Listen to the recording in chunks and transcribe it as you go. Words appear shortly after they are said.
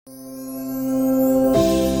Hi,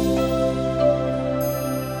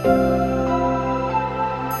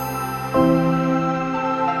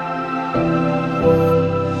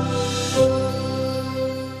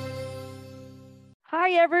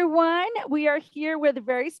 everyone. We are here with a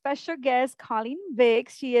very special guest, Colleen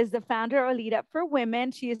Biggs. She is the founder of Lead Up for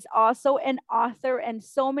Women. She is also an author and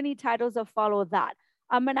so many titles that follow that.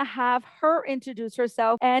 I'm going to have her introduce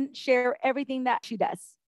herself and share everything that she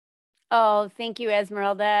does. Oh, thank you,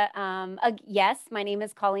 Esmeralda. Yes, my name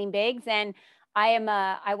is Colleen Biggs, and I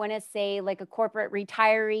want to say like a corporate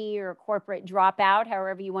retiree or a corporate dropout,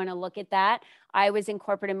 however you want to look at that. I was in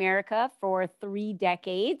corporate America for 3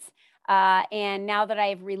 decades. And now that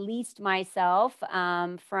I've released myself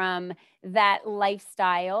from that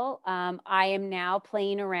lifestyle, I am now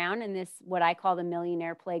playing around in this, what I call the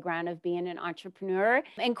millionaire playground of being an entrepreneur.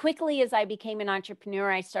 And quickly, as I became an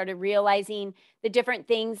entrepreneur, I started realizing the different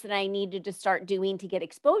things that I needed to start doing to get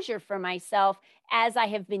exposure for myself, as I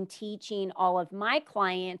have been teaching all of my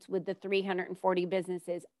clients with the 340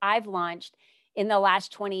 businesses I've launched in the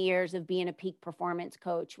last 20 years of being a peak performance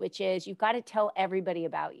coach, which is you've got to tell everybody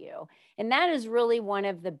about you. And that is really one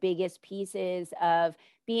of the biggest pieces of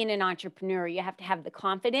being an entrepreneur. You have to have the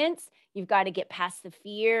confidence. You've got to get past the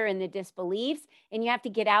fear and the disbeliefs, and you have to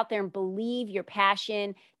get out there and believe your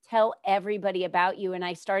passion, tell everybody about you. And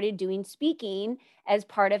I started doing speaking as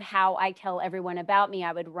part of how I tell everyone about me.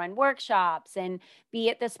 I would run workshops and be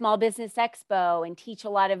at the Small Business Expo and teach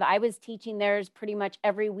I was teaching theirs pretty much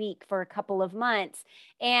every week for a couple of months.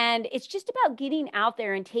 And it's just about getting out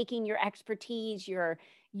there and taking your expertise, your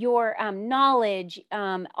knowledge,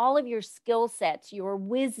 all of your skill sets, your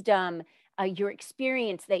wisdom, your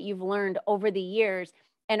experience that you've learned over the years,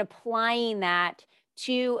 and applying that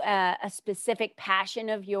to a specific passion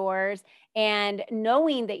of yours, and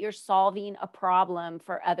knowing that you're solving a problem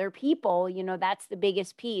for other people. That's the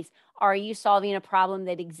biggest piece. Are you solving a problem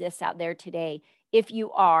that exists out there today? If you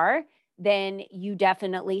are, then you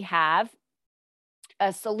definitely have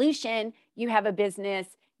a solution, you have a business,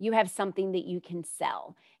 you have something that you can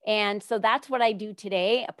sell. And so that's what I do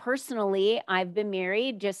today. Personally, I've been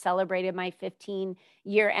married, just celebrated my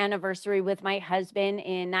 15-year anniversary with my husband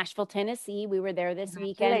in Nashville, Tennessee. We were there this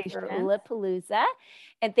weekend for Palooza.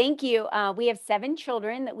 And thank you. We have 7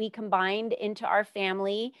 children that we combined into our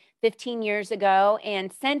family 15 years ago.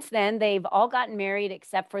 And since then, they've all gotten married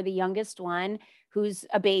except for the youngest one, who's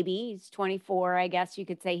a baby. He's 24, I guess you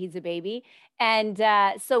could say he's a baby. And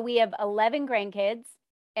so we have 11 grandkids,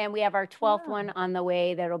 and we have our 12th one on the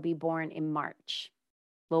way that'll be born in March.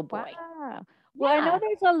 Little boy. Wow. Well, I know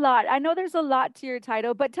there's a lot. I know there's a lot to your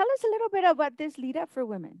title, but tell us a little bit about this Lead Up for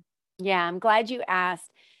Women. Yeah, I'm glad you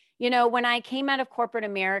asked. When I came out of corporate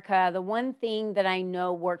America, the one thing that I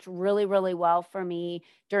know worked really, really well for me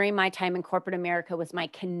during my time in corporate America was my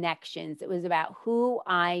connections. It was about who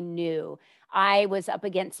I knew. I was up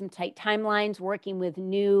against some tight timelines, working with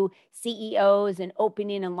new CEOs and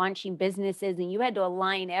opening and launching businesses, and you had to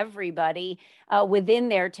align everybody within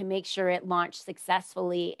there to make sure it launched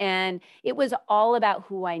successfully. And it was all about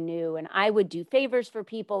who I knew, and I would do favors for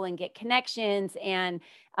people and get connections, and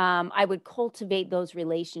I would cultivate those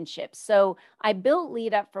relationships. So I built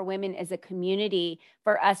Lead Up for Women as a community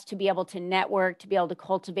for us to be able to network, to be able to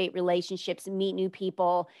cultivate relationships, meet new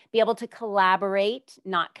people, be able to collaborate,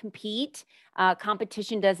 not compete.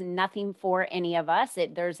 Competition does nothing for any of us.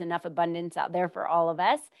 There's enough abundance out there for all of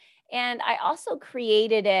us. And I also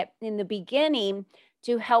created it in the beginning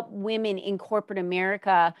to help women in corporate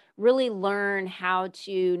America really learn how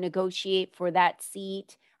to negotiate for that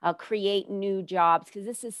seat, create new jobs, because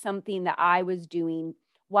this is something that I was doing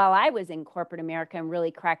while I was in corporate America and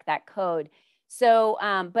really cracked that code. So,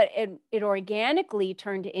 but it organically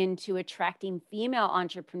turned into attracting female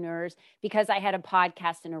entrepreneurs because I had a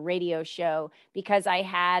podcast and a radio show, because I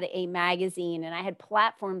had a magazine and I had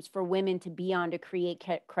platforms for women to be on to create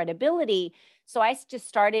credibility. So I just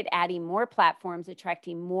started adding more platforms,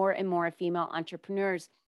 attracting more and more female entrepreneurs,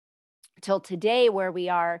 till today, where we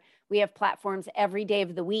have platforms every day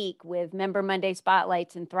of the week with Member Monday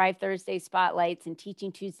spotlights and Thrive Thursday spotlights and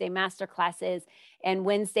Teaching Tuesday masterclasses and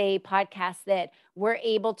Wednesday podcasts that we're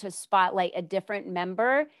able to spotlight a different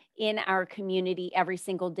member in our community every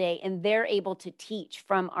single day. And they're able to teach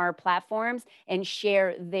from our platforms and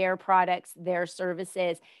share their products, their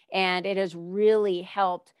services. And it has really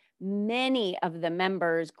helped many of the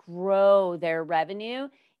members grow their revenue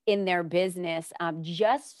in their business,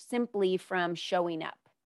 just simply from showing up.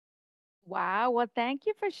 Wow. Well, thank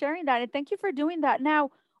you for sharing that. And thank you for doing that. Now,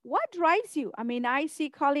 what drives you? I mean, I see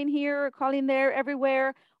Colleen here, Colleen there,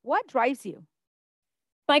 everywhere. What drives you?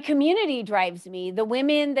 My community drives me. The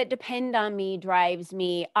women that depend on me drives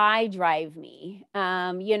me. I drive me,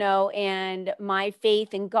 and my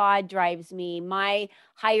faith in God drives me. My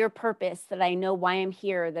higher purpose, that I know why I'm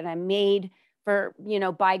here, that I'm made for,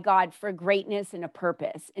 by God for greatness and a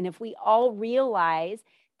purpose. And if we all realize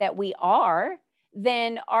that we are,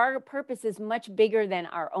 then our purpose is much bigger than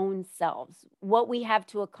our own selves. What we have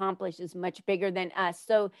to accomplish is much bigger than us.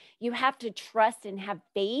 So you have to trust and have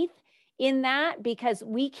faith in that, because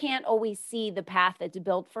we can't always see the path that's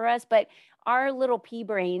built for us, but our little pea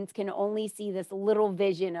brains can only see this little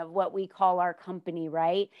vision of what we call our company,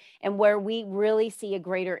 right? And where we really see a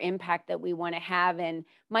greater impact that we want to have. And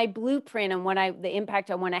my blueprint and the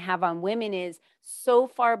impact I want to have on women is so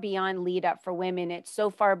far beyond Lead Up for Women. It's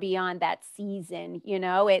so far beyond that season.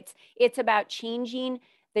 It's about changing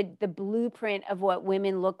the blueprint of what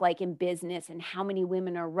women look like in business and how many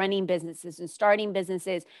women are running businesses and starting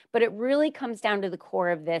businesses. But it really comes down to the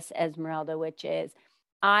core of this, Esmeralda, which is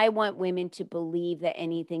I want women to believe that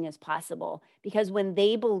anything is possible, because when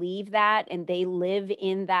they believe that and they live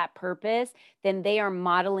in that purpose, then they are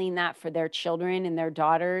modeling that for their children and their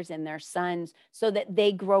daughters and their sons, so that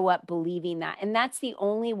they grow up believing that. And that's the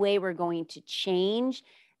only way we're going to change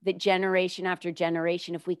the generation after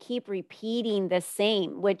generation. If we keep repeating the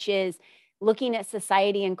same, which is looking at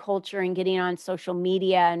society and culture and getting on social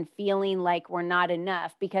media and feeling like we're not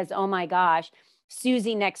enough because, oh my gosh,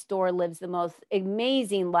 Susie next door lives the most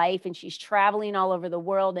amazing life and she's traveling all over the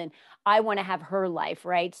world and I want to have her life,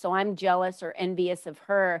 right? So I'm jealous or envious of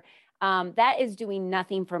her. That is doing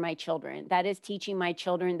nothing for my children. That is teaching my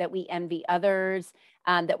children that we envy others,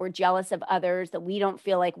 that we're jealous of others, that we don't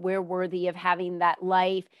feel like we're worthy of having that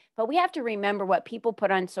life. But we have to remember what people put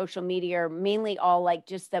on social media are mainly all like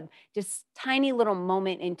just tiny little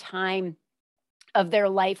moment in time of their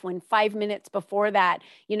life, when 5 minutes before that,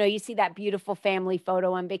 you see that beautiful family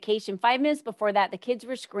photo on vacation. 5 minutes before that, the kids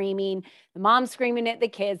were screaming, the mom's screaming at the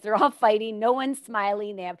kids, they're all fighting, no one's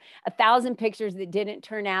smiling, they have 1,000 pictures that didn't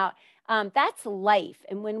turn out. That's life.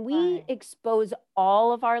 And when we expose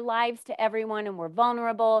all of our lives to everyone and we're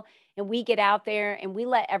vulnerable and we get out there and we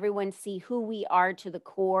let everyone see who we are to the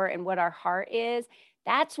core and what our heart is,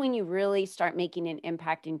 that's when you really start making an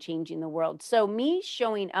impact and changing the world. So me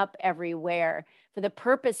showing up everywhere for the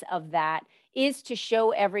purpose of that is to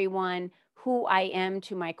show everyone who I am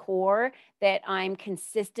to my core, that I'm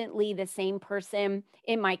consistently the same person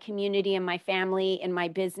in my community, in my family, in my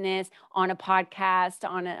business, on a podcast,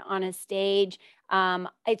 on a stage.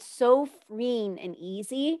 It's so freeing and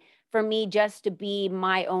easy for me just to be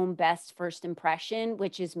my own best first impression,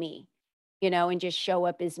 which is me, and just show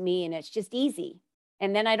up as me. And it's just easy.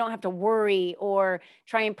 And then I don't have to worry or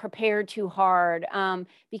try and prepare too hard,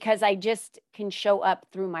 because I just can show up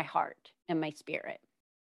through my heart and my spirit.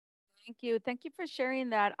 Thank you. Thank you for sharing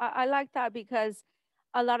that. I like that because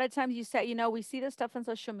a lot of times you said, we see this stuff on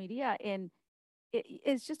social media and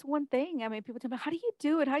it's just one thing. I mean, people tell me, how do you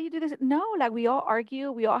do it? How do you do this? No, like we all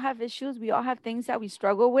argue, we all have issues, we all have things that we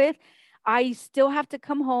struggle with. I still have to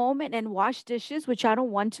come home and wash dishes, which I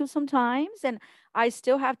don't want to sometimes. And I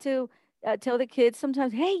still have to tell the kids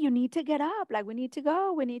sometimes, hey, you need to get up. Like we need to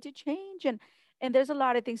go, we need to change. And there's a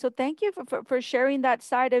lot of things. So thank you for sharing that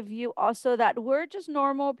side of you also, that we're just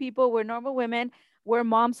normal people. We're normal women. We're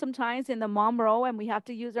moms sometimes in the mom role and we have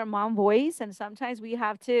to use our mom voice. And sometimes we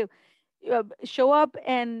have to show up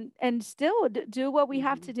and still do what we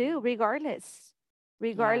have to do regardless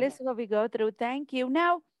of what we go through. Thank you.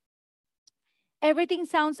 Now, everything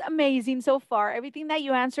sounds amazing so far, everything that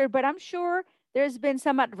you answered, but I'm sure there's been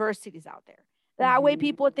some adversities out there. That way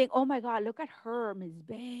people think, oh my God, look at her, Ms.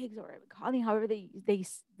 Biggs, or calling however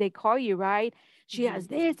they call you, right? She has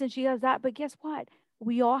this and she has that. But guess what?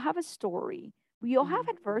 We all have a story. We all have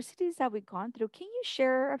adversities that we've gone through. Can you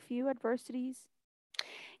share a few adversities?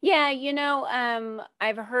 Yeah,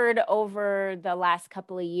 I've heard over the last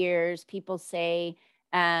couple of years, people say,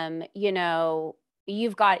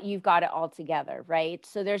 you've got it all together, right?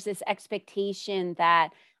 So there's this expectation that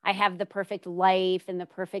I have the perfect life and the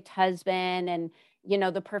perfect husband and,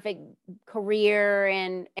 the perfect career.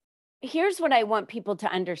 And here's what I want people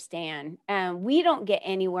to understand. We don't get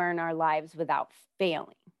anywhere in our lives without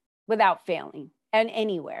failing and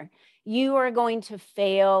anywhere. You are going to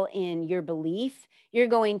fail in your belief. You're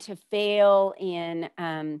going to fail in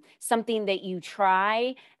something that you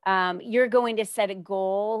try. You're going to set a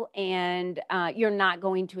goal and you're not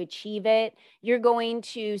going to achieve it. You're going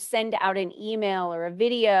to send out an email or a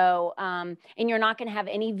video and you're not going to have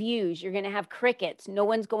any views. You're going to have crickets. No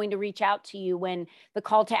one's going to reach out to you when the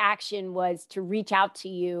call to action was to reach out to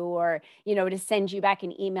you or, to send you back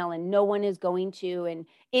an email, and no one is going to. And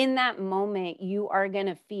in that moment, you are going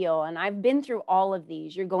to feel, and I've been through all of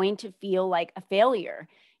these, you're going to feel like a failure.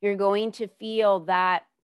 You're going to feel that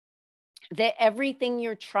everything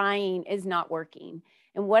you're trying is not working.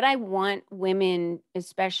 And what I want women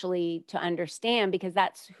especially to understand, because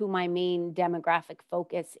that's who my main demographic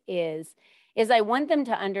focus is I want them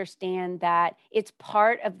to understand that it's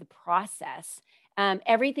part of the process.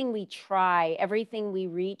 Everything we try, everything we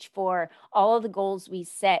reach for, all of the goals we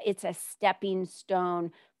set, it's a stepping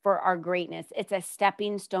stone for our greatness. It's a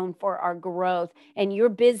stepping stone for our growth. And your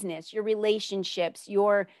business, your relationships,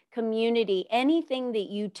 your community, anything that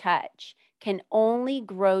you touch can only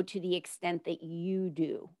grow to the extent that you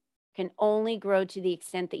do. Can only grow to the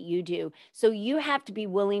extent that you do. So you have to be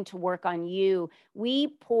willing to work on you. We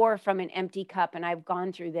pour from an empty cup, and I've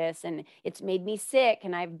gone through this, and it's made me sick,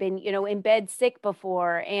 and I've been, in bed sick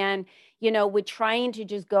before, and, with trying to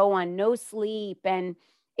just go on no sleep, and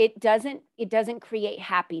it doesn't create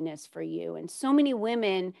happiness for you. And so many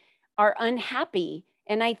women are unhappy.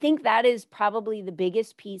 And I think that is probably the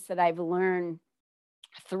biggest piece that I've learned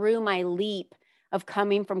through my leap of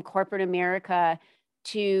coming from corporate America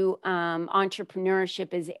to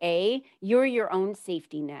entrepreneurship is you're your own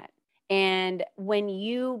safety net. And when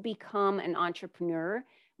you become an entrepreneur,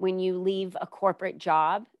 when you leave a corporate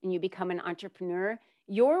job and you become an entrepreneur,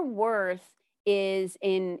 your worth is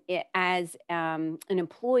as an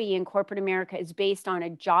employee in corporate America is based on a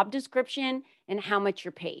job description and how much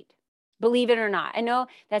you're paid. Believe it or not. I know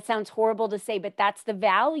that sounds horrible to say, but that's the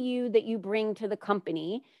value that you bring to the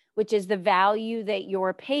company, which is the value that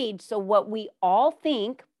you're paid. So what we all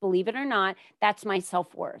think, believe it or not, that's my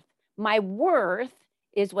self-worth. My worth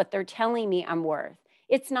is what they're telling me I'm worth.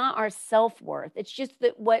 It's not our self-worth. It's just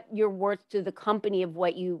that what you're worth to the company of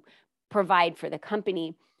what you provide for the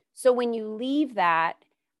company. So when you leave that,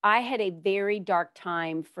 I had a very dark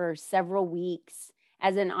time for several weeks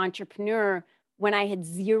as an entrepreneur when I had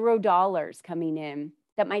 $0 coming in,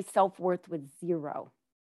 that my self-worth was zero.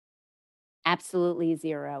 Absolutely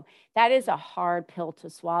zero. That is a hard pill to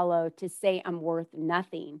swallow, to say I'm worth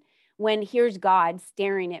nothing, when here's God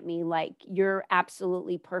staring at me like, you're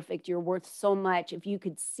absolutely perfect. You're worth so much. If you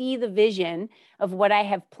could see the vision of what I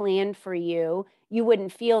have planned for you, you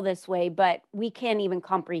wouldn't feel this way, but we can't even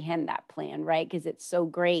comprehend that plan, right? Because it's so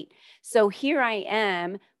great. So here I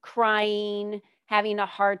am crying, having a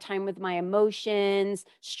hard time with my emotions,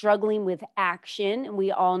 struggling with action. And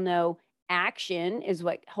we all know action is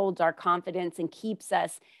what holds our confidence and keeps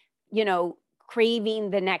us,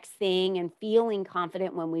 craving the next thing and feeling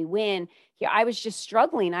confident when we win. Here, I was just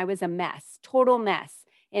struggling. I was a mess, total mess.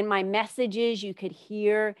 In my messages, you could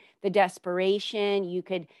hear the desperation. You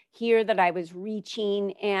could hear that I was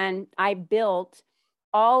reaching, and I built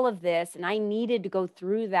all of this, and I needed to go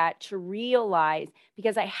through that to realize,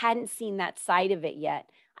 because I hadn't seen that side of it yet.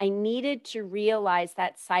 I needed to realize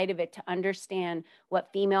that side of it to understand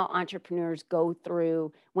what female entrepreneurs go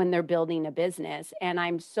through when they're building a business. And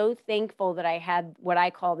I'm so thankful that I had what I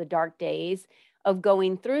call the dark days of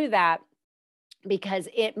going through that, because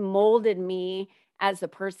it molded me as a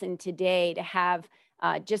person today to have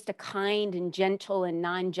just a kind and gentle and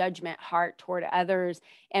non-judgment heart toward others,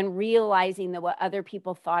 and realizing that what other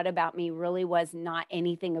people thought about me really was not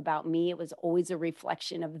anything about me. It was always a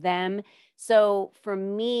reflection of them. So for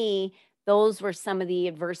me, those were some of the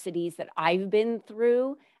adversities that I've been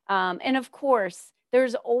through. And of course,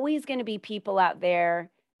 there's always going to be people out there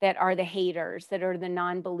that are the haters, that are the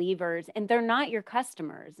non-believers, and they're not your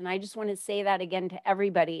customers. And I just want to say that again to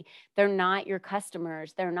everybody. They're not your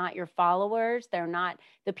customers. They're not your followers. They're not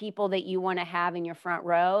the people that you want to have in your front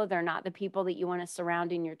row. They're not the people that you want to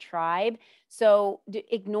surround in your tribe. So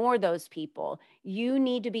ignore those people. You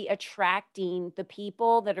need to be attracting the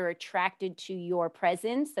people that are attracted to your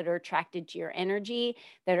presence, that are attracted to your energy,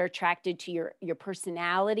 that are attracted to your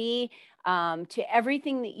personality, to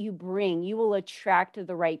everything that you bring. You will attract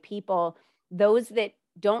the right people. Those that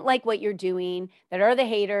don't like what you're doing, that are the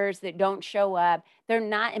haters, that don't show up, they're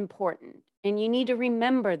not important. And you need to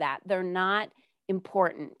remember that they're not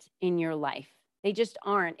important in your life. They just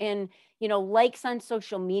aren't. And, likes on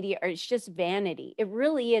social media, it's just vanity. It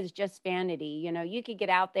really is just vanity. You could get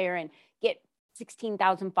out there and get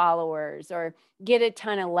 16,000 followers or get a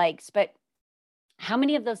ton of likes, but how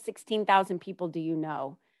many of those 16,000 people do you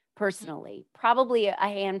know personally? Probably a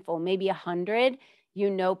handful, maybe 100. you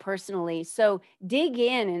know personally. So dig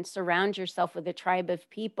in and surround yourself with a tribe of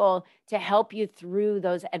people to help you through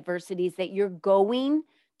those adversities that you're going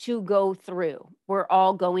to go through. We're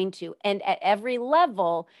all going to. And at every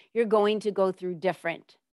level, you're going to go through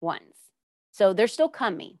different ones. So they're still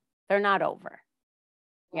coming. They're not over.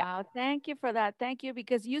 Yeah. Wow, thank you for that. Thank you,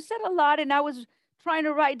 because you said a lot and I was trying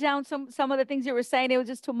to write down some of the things you were saying. It was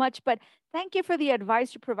just too much, but thank you for the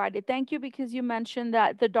advice you provided. Thank you, because you mentioned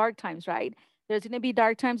that the dark times, right? There's going to be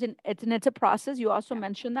dark times, and it's a process. You also Yeah.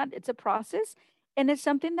 mentioned that it's a process and it's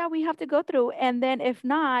something that we have to go through. And then if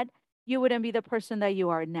not, you wouldn't be the person that you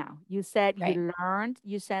are now. You said Right. you learned,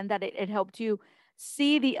 you said that it helped you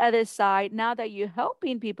see the other side. Now that you're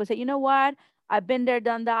helping people say, you know what? I've been there,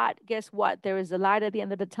 done that. Guess what? There is a light at the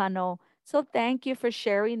end of the tunnel. So thank you for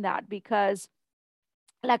sharing that, because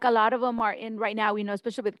like a lot of them are in right now,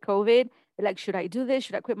 especially with COVID, they're like, should I do this?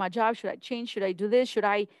 Should I quit my job? Should I change? Should I do this? Should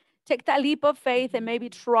I take that leap of faith and maybe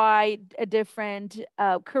try a different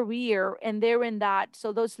career? And they're in that.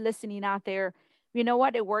 So those listening out there, you know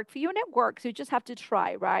what? It worked for you and it works. You just have to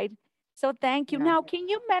try, right? So thank you. Yeah. Now, can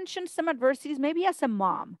you mention some adversities, maybe as a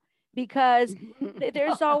mom? Because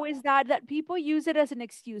there's always that people use it as an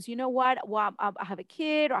excuse. You know what? Well, I have a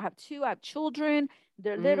kid, or I have two, I have children.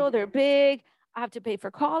 They're Mm, little, they're big. I have to pay for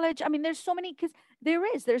college. I mean, there's so many, because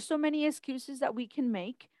there's so many excuses that we can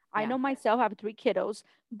make. I yeah. know myself, I have three kiddos,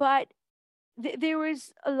 but there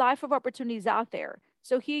is a life of opportunities out there.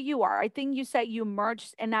 So here you are. I think you said you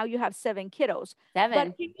merged and now you have seven kiddos. But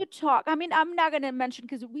 7. can you talk? I mean, I'm not going to mention,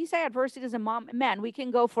 because we say adversity as a mom, man, we can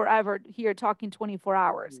go forever here talking 24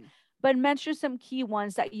 hours. Mm. But mention some key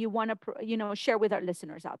ones that you want to, share with our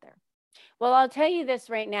listeners out there. Well, I'll tell you this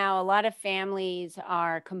right now. A lot of families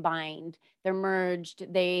are combined, they're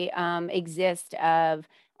merged, they exist of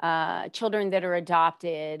children that are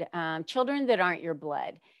adopted, children that aren't your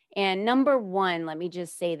blood. And number one, let me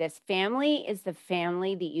just say this: family is the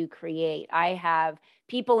family that you create. I have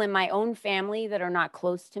people in my own family that are not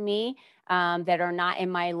close to me, that are not in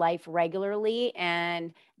my life regularly,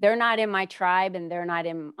 and they're not in my tribe, and they're not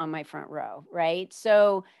in on my front row, right?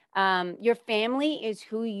 So your family is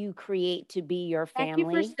who you create to be your Thank you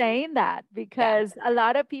for family. saying that, Yeah. because a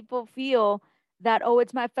lot of people feel that, oh,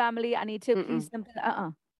 it's my family. I need to Mm-mm. please them.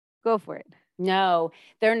 Go for it. No,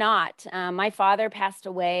 they're not. My father passed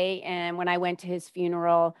away, and when I went to his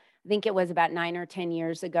funeral, I think it was about 9 or 10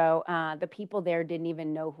 years ago, the people there didn't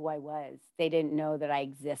even know who I was. They didn't know that I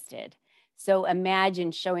existed. So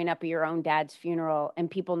imagine showing up at your own dad's funeral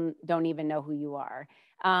and people don't even know who you are.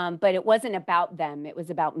 But it wasn't about them. It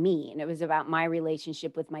was about me, and it was about my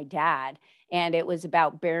relationship with my dad. And it was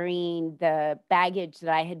about burying the baggage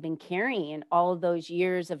that I had been carrying all of those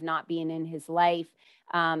years of not being in his life,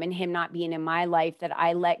 and him not being in my life, that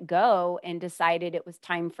I let go and decided it was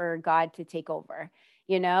time for God to take over,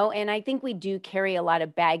 you know? And I think we do carry a lot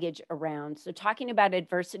of baggage around. So, talking about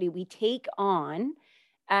adversity, we take on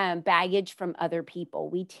baggage from other people,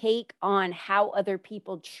 we take on how other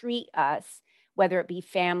people treat us. Whether it be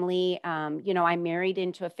family, I'm married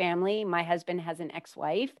into a family. My husband has an ex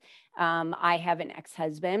wife. I have an ex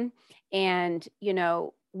husband. And,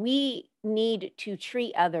 we need to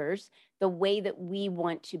treat others the way that we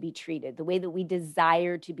want to be treated, the way that we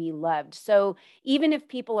desire to be loved. So even if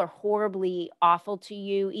people are horribly awful to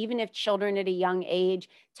you, even if children at a young age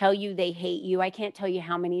tell you they hate you, I can't tell you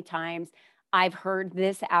how many times I've heard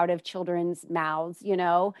this out of children's mouths,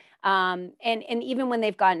 and even when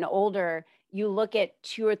they've gotten older, you look at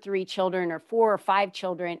 2 or 3 children or 4 or 5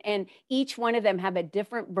 children, and each one of them have a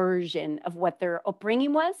different version of what their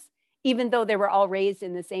upbringing was, even though they were all raised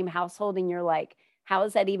in the same household. And you're like, how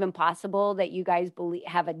is that even possible that you guys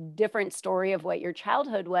have a different story of what your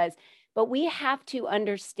childhood was? But we have to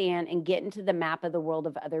understand and get into the map of the world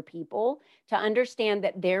of other people to understand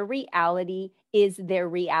that their reality is their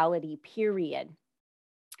reality, period.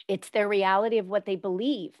 It's their reality of what they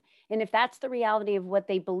believe. And if that's the reality of what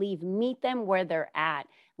they believe, meet them where they're at.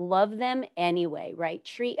 Love them anyway, right?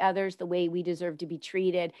 Treat others the way we deserve to be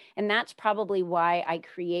treated. And that's probably why I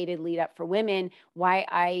created Lead Up for Women, why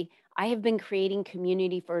I have been creating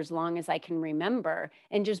community for as long as I can remember,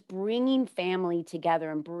 and just bringing family together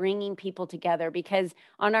and bringing people together. Because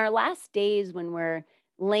on our last days, when we're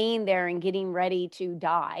laying there and getting ready to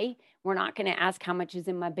die, we're not going to ask how much is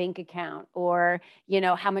in my bank account, or,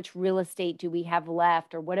 how much real estate do we have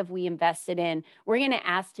left, or what have we invested in. We're going to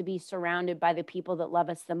ask to be surrounded by the people that love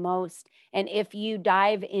us the most. And if you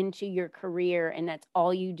dive into your career and that's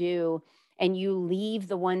all you do, and you leave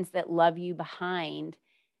the ones that love you behind,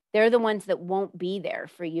 they're the ones that won't be there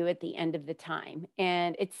for you at the end of the time.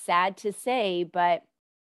 And it's sad to say, but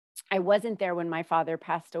I wasn't there when my father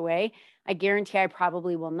passed away. I guarantee I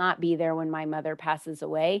probably will not be there when my mother passes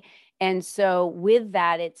away. And so, with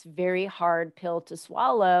that, it's very hard pill to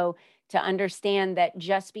swallow to understand that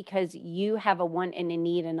just because you have a want and a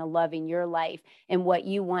need and a love in your life and what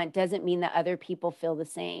you want doesn't mean that other people feel the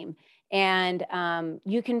same. And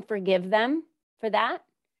you can forgive them for that.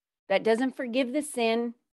 That doesn't forgive the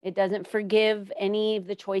sin. It doesn't forgive any of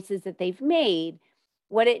the choices that they've made.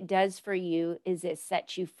 What it does for you is it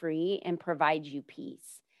sets you free and provides you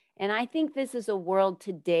peace. And I think this is a world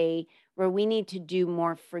today where we need to do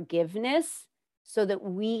more forgiveness so that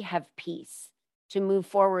we have peace to move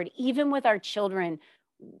forward, even with our children.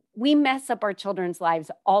 We mess up our children's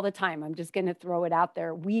lives all the time. I'm just going to throw it out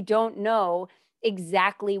there. We don't know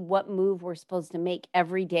exactly what move we're supposed to make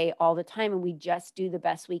every day all the time, and we just do the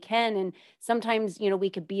best we can. And sometimes, we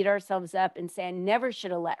could beat ourselves up and say, I never should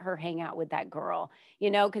have let her hang out with that girl,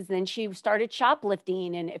 because then she started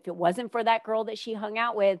shoplifting, and if it wasn't for that girl that she hung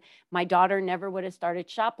out with, my daughter never would have started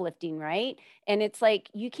shoplifting, right? And it's like,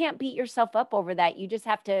 you can't beat yourself up over that. You just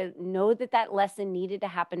have to know that that lesson needed to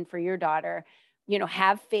happen for your daughter.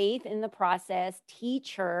 Have faith in the process,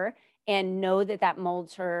 teach her, and know that that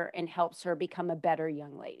molds her and helps her become a better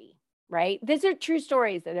young lady, right? These are true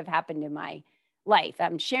stories that have happened in my life.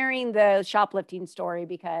 I'm sharing the shoplifting story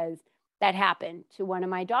because that happened to one of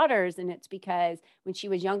my daughters. And it's because when she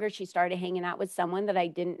was younger, she started hanging out with someone that I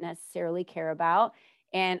didn't necessarily care about.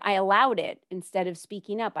 And I allowed it instead of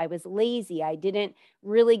speaking up. I was lazy. I didn't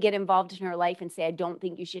really get involved in her life and say, I don't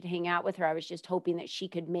think you should hang out with her. I was just hoping that she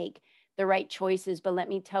could make the right choices. But let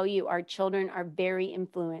me tell you, our children are very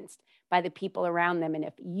influenced by the people around them. And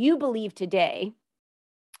if you believe today,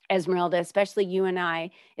 Esmeralda, especially you and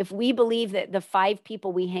I, if we believe that the 5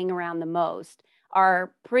 people we hang around the most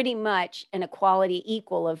are pretty much an equality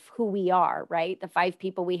equal of who we are, right? The 5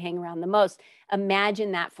 people we hang around the most,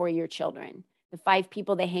 imagine that for your children. The 5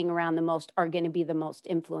 people they hang around the most are going to be the most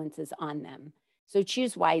influences on them. So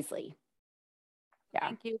choose wisely.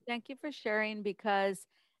 Yeah. Thank you for sharing, because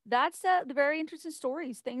that's the very interesting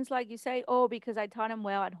stories. Things like you say, oh, because I taught him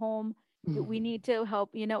well at home. We need to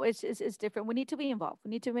help. It's different. We need to be involved. We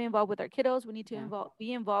need to be involved with our kiddos. We need to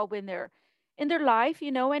be involved in their life,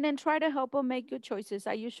 and then try to help them make good choices.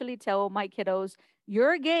 I usually tell my kiddos,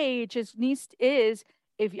 your gauge is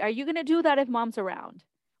if are you going to do that if mom's around?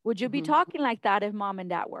 Would you be talking like that if mom and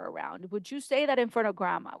dad were around? Would you say that in front of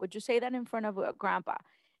grandma? Would you say that in front of grandpa?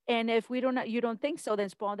 And if you don't think so, then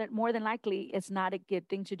it's more than likely it's not a good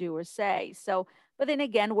thing to do or say. So, but then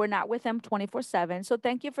again, we're not with them 24/7. So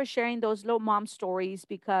thank you for sharing those little mom stories,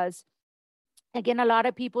 because again, a lot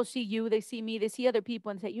of people see you, they see me, they see other people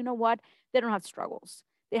and say, you know what? They don't have struggles.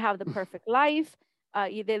 They have the perfect life.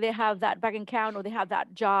 Either they have that bank account or they have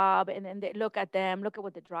that job, and then they look at them, look at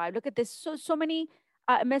what they drive, look at this. So many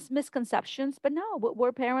misconceptions. But no,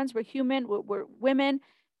 we're parents, we're human, we're women.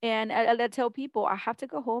 And I tell people I have to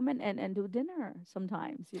go home and do dinner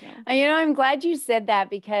sometimes. I'm glad you said that,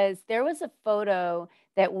 because there was a photo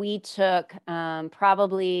that we took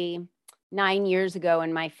probably 9 years ago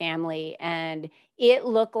in my family, and it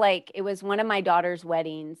looked like it was one of my daughter's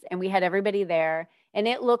weddings, and we had everybody there, and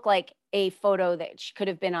it looked like a photo that could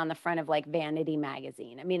have been on the front of like Vanity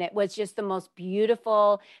magazine. I mean, it was just the most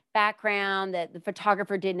beautiful background, that the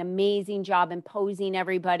photographer did an amazing job in posing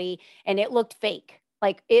everybody, and it looked fake.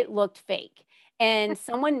 Like, it looked fake. And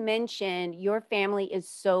someone mentioned, your family is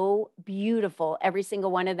so beautiful, every single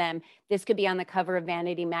one of them. This could be on the cover of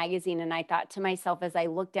Vanity magazine. And I thought to myself, as I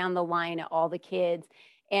looked down the line at all the kids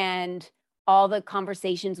and all the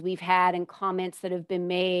conversations we've had and comments that have been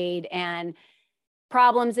made and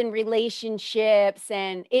problems in relationships,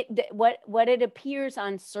 and what it appears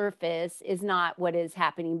on surface is not what is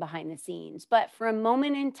happening behind the scenes. But for a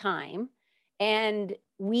moment in time, and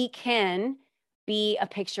we can be a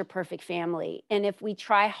picture perfect family. And if we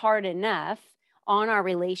try hard enough on our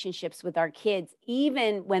relationships with our kids,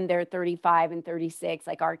 even when they're 35 and 36,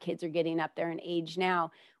 like our kids are getting up there in age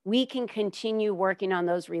now, we can continue working on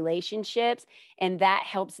those relationships. And that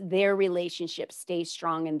helps their relationships stay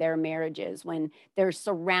strong in their marriages when they're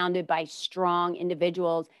surrounded by strong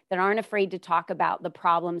individuals that aren't afraid to talk about the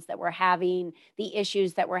problems that we're having, the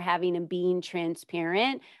issues that we're having, and being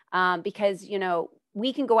transparent. Because,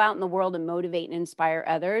 we can go out in the world and motivate and inspire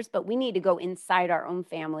others, but we need to go inside our own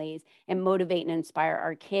families and motivate and inspire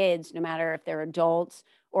our kids, no matter if they're adults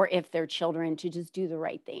or if they're children, to just do the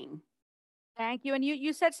right thing. Thank you. And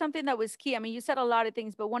you said something that was key. I mean, you said a lot of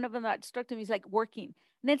things, but one of them that struck to me is like working.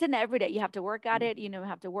 And it's an everyday. You have to work at it,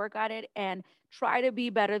 have to work at it and try to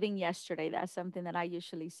be better than yesterday. That's something that I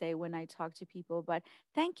usually say when I talk to people. But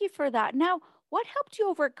thank you for that. Now, what helped you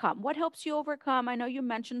overcome? What helps you overcome? I know you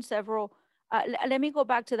mentioned several. Let me go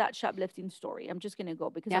back to that shoplifting story. I'm just going to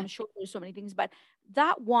go because Yeah. I'm sure there's so many things, but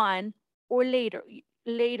that one or later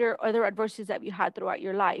other adversities that you had throughout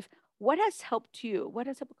your life, what has helped you? What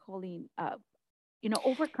has helped Colleen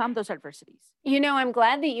overcome those adversities? I'm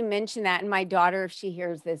glad that you mentioned that. And my daughter, if she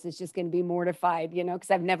hears this, is just going to be mortified, because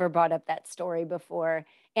I've never brought up that story before.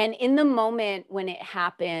 And in the moment when it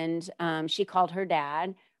happened, she called her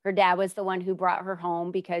dad. Her dad was the one who brought her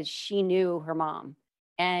home because she knew her mom.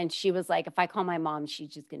 And she was like, if I call my mom, she's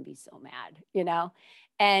just going to be so mad.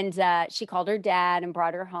 And she called her dad and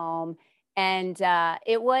brought her home. And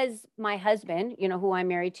it was my husband, who I'm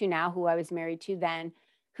married to now, who I was married to then,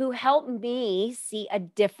 who helped me see a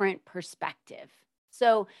different perspective.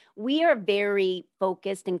 So we are very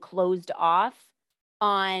focused and closed off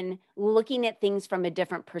on looking at things from a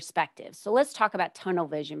different perspective. So let's talk about tunnel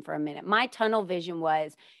vision for a minute. My tunnel vision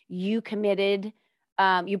was you committed,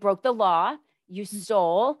 you broke the law, you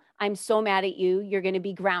stole. I'm so mad at you. You're going to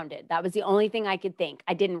be grounded. That was the only thing I could think.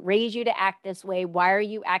 I didn't raise you to act this way. Why are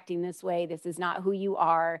you acting this way? This is not who you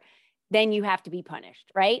are. Then you have to be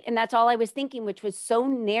punished, right? And that's all I was thinking, which was so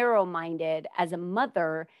narrow minded as a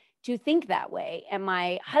mother to think that way. And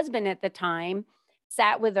my husband at the time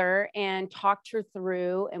sat with her and talked her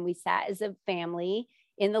through, and we sat as a family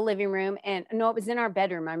in the living room. And no, it was in our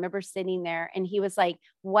bedroom. I remember sitting there and he was like,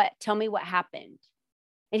 "What? Tell me what happened."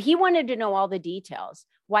 And he wanted to know all the details.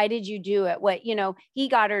 Why did you do it? He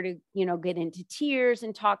got her to, get into tears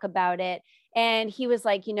and talk about it. And he was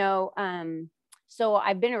like, so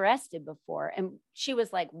I've been arrested before. And she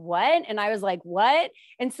was like, what? And I was like, what?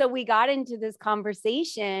 And so we got into this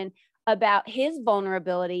conversation about his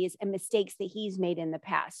vulnerabilities and mistakes that he's made in the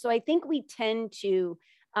past. So I think we tend to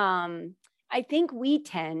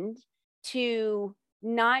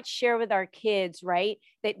not share with our kids, right?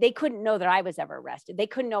 That they couldn't know that I was ever arrested. They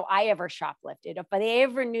couldn't know I ever shoplifted. If they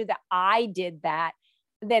ever knew that I did that,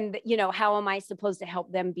 then, how am I supposed to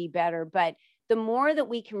help them be better? But the more that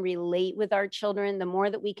we can relate with our children, the more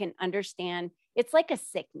that we can understand, it's like a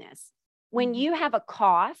sickness. When you have a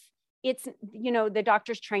cough, it's, the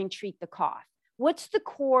doctors try and treat the cough. What's the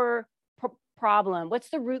core problem? What's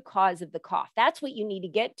the root cause of the cough? That's what you need to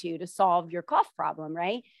get to solve your cough problem,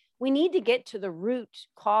 right? We need to get to the root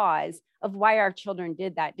cause of why our children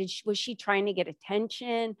did that. Was she trying to get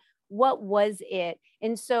attention? What was it?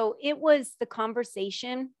 And so it was the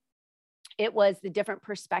conversation. It was the different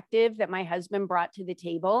perspective that my husband brought to the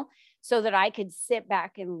table so that I could sit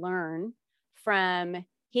back and learn from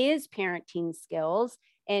his parenting skills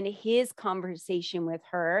and his conversation with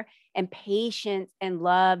her and patience and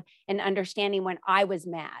love and understanding when I was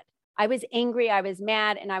mad. I was angry, I was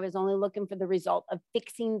mad, and I was only looking for the result of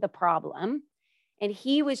fixing the problem. And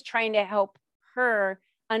he was trying to help her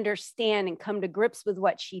understand and come to grips with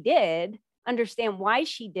what she did, understand why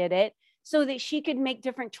she did it, so that she could make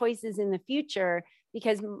different choices in the future.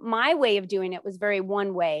 Because my way of doing it was very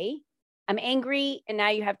one way. I'm angry and now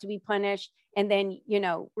you have to be punished. And then,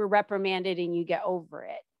 we're reprimanded and you get over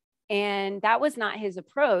it. And that was not his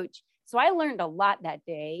approach. So I learned a lot that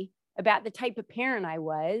day about the type of parent I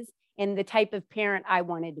was and the type of parent I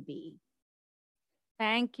wanted to be.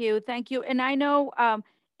 Thank you. Thank you. And I know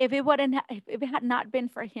if it had not been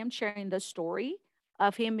for him sharing the story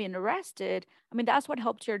of him being arrested, I mean, that's what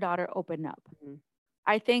helped your daughter open up.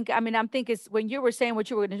 I'm thinking when you were saying what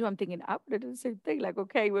you were going to do, I'm thinking, I would have done the same thing. Like,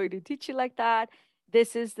 okay, we're going to teach you like that.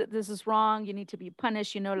 This is wrong. You need to be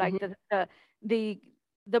punished. Like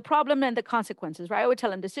the problem and the consequences, right? I would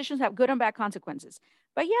tell them decisions have good and bad consequences.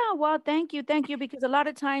 But yeah, well, thank you, because a lot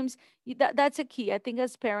of times that's a key. I think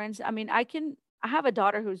as parents, I have a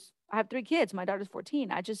daughter I have 3 kids. My daughter's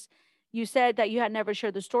 14. You said that you had never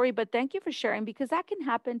shared the story, but thank you for sharing because that can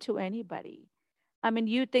happen to anybody. I mean,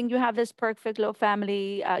 you think you have this perfect little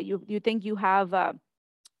family. You think you have,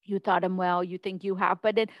 you taught them well. You think you have,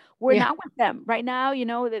 but then we're Yeah. not with them right now.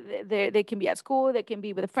 They can be at school. They can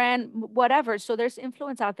be with a friend, whatever. So there's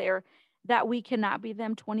influence out there that we cannot be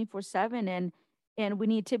them 24/7, and we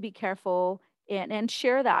need to be careful and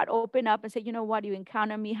share that, open up and say, you know what, you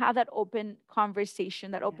encounter me, have that open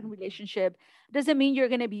conversation, that open relationship. Doesn't mean you're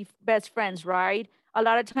going to be best friends, right? A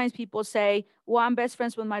lot of times people say, well, I'm best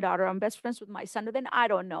friends with my daughter, I'm best friends with my son. Then I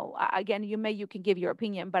don't know. Again, you can give your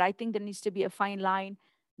opinion, but I think there needs to be a fine line.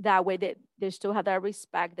 That way that they still have that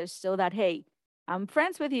respect. There's still that, hey, I'm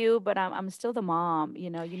friends with you, but I'm still the mom. You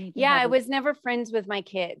know, you need to Yeah, have I a was never friends with my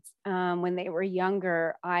kids when they were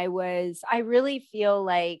younger. I really feel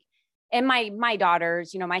like, and my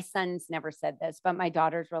daughters, my sons never said this, but my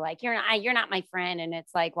daughters were like, you're not my friend. And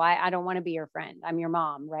it's like, well, I don't want to be your friend. I'm your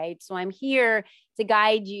mom, right? So I'm here to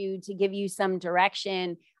guide you, to give you some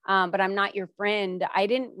direction, but I'm not your friend. I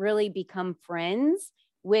didn't really become friends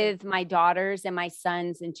with my daughters and my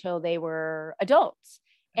sons until they were adults.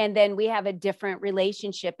 And then we have a different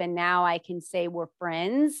relationship. And now I can say we're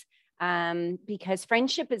friends, because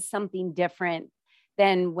friendship is something different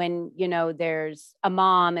than when, there's a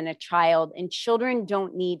mom and a child, and children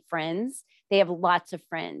don't need friends. They have lots of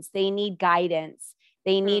friends. They need guidance.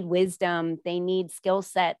 They need wisdom. They need skill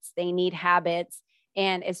sets. They need habits.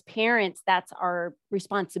 And as parents, that's our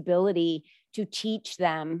responsibility to teach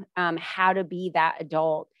them how to be that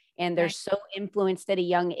adult. And they're so influenced at a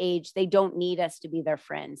young age, they don't need us to be their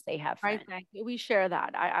friends. They have right. friends. Thank you. We share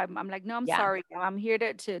that. I'm like, no, I'm Yeah. sorry. I'm here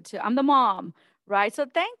I'm the mom, right? So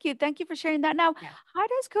thank you. Thank you for sharing that. Now, Yeah. how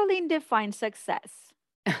does Colleen define success?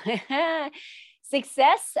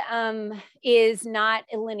 Success is not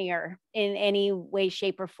linear in any way,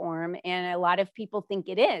 shape, or form. And a lot of people think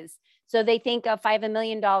it is. So they think if I have $1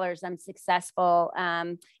 million, I'm successful.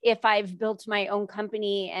 If I've built my own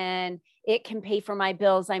company and it can pay for my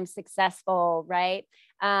bills, I'm successful, right?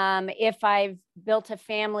 If I've built a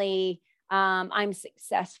family, I'm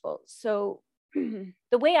successful. So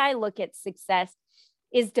the way I look at success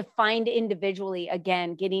is defined individually.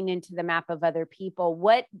 Again, getting into the map of other people.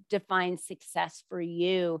 What defines success for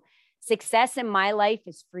you? Success in my life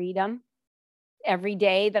is freedom. Every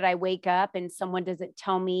day that I wake up and someone doesn't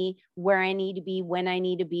tell me where I need to be, when I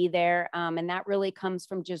need to be there. And that really comes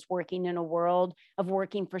from just working in a world of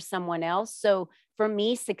working for someone else. So for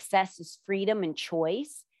me, success is freedom and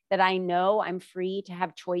choice, that I know I'm free to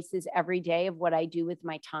have choices every day of what I do with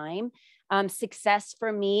my time. Success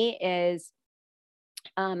for me is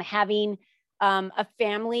having a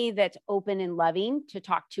family that's open and loving to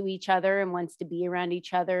talk to each other and wants to be around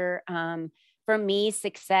each other. For me,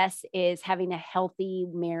 success is having a healthy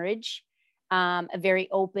marriage, a very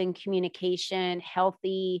open communication,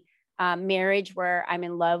 healthy marriage where I'm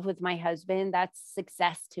in love with my husband. That's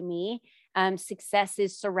success to me. Success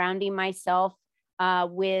is surrounding myself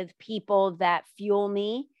with people that fuel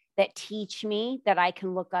me, that teach me, that I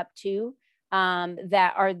can look up to,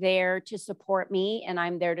 that are there to support me, and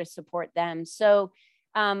I'm there to support them. So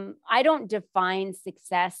I don't define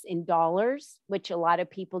success in dollars, which a lot of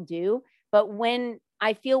people do. But when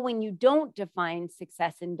you don't define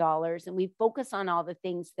success in dollars and we focus on all the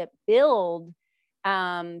things that build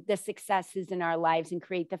the successes in our lives and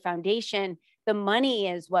create the foundation, the money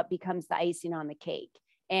is what becomes the icing on the cake.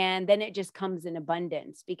 And then it just comes in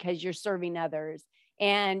abundance because you're serving others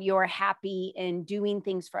and you're happy in doing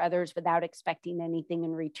things for others without expecting anything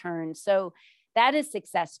in return. So that is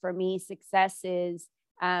success for me. Success is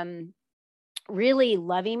really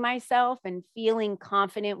loving myself and feeling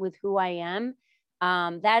confident with who I am.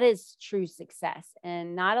 That is true success.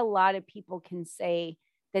 And not a lot of people can say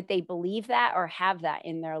that they believe that or have that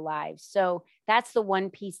in their lives. So that's the one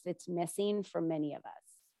piece that's missing for many of us.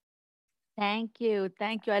 Thank you.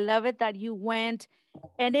 Thank you. I love it that you went,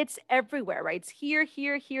 and it's everywhere, right? It's here,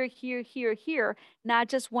 here, here, here, here, here, not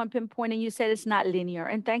just one pinpoint. And you said it's not linear.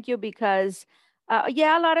 And thank you because,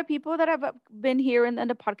 yeah, a lot of people that have been here in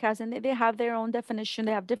the podcast and they have their own definition.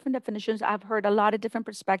 They have different definitions. I've heard a lot of different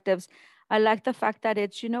perspectives. I like the fact that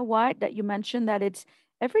it's, you know what, that you mentioned that it's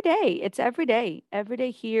every day. It's every day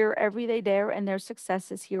here, every day there, and their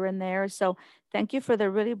successes here and there. So thank you for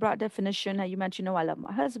the really broad definition. You mentioned, I love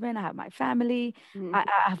my husband, I have my family, Mm-hmm. I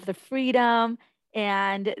have the freedom,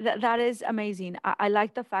 and that is amazing. I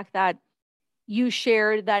like the fact that you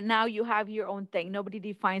shared that now you have your own thing. Nobody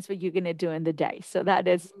defines what you're going to do in the day. So that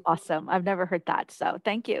is awesome. I've never heard that. So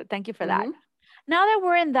thank you. Thank you for that. Now that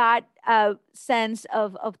we're in that sense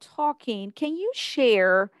of talking, can you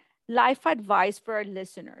share life advice for our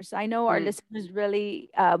listeners? I know our listeners really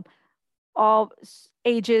all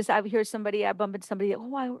ages. I bump into somebody,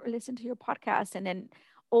 oh, I listen to your podcast, and then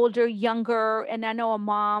older, younger. And I know a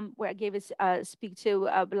mom where I gave a speak to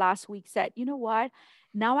last week said, you know what?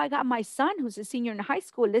 Now I got my son who's a senior in high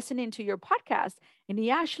school listening to your podcast, and he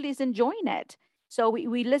actually is enjoying it. So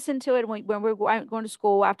we listen to it when we're going to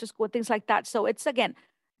school, after school, things like that. So it's, again,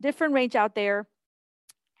 different range out there,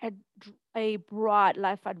 a, a broad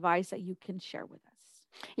life advice that you can share with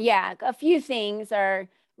us. Yeah, a few things are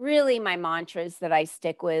really my mantras that I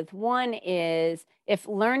stick with. One is, if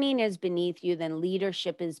learning is beneath you, then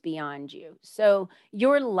leadership is beyond you. So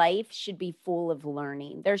your life should be full of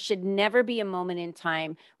learning. There should never be a moment in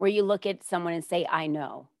time where you look at someone and say, I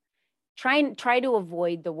know. Try to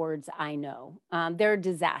avoid the words I know. They're a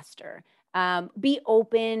disaster. Be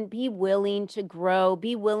open, be willing to grow,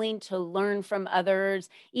 be willing to learn from others.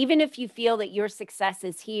 Even if you feel that your success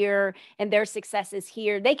is here and their success is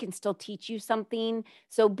here, they can still teach you something.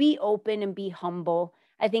 So be open and be humble.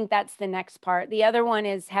 I think that's the next part. The other one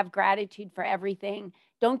is have gratitude for everything.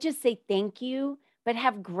 Don't just say thank you, but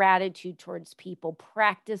have gratitude towards people.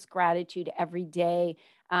 Practice gratitude every day.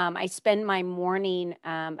 I spend my morning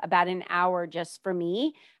about an hour just for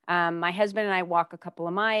me. My husband and I walk a couple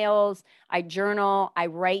of miles. I journal. I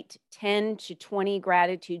write 10 to 20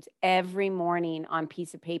 gratitudes every morning on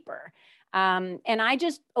piece of paper. And I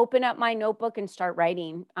just open up my notebook and start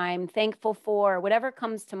writing. I'm thankful for whatever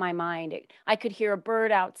comes to my mind. I could hear a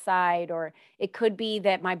bird outside, or it could be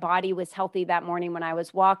that my body was healthy that morning when I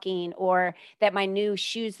was walking, or that my new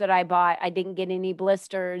shoes that I bought, I didn't get any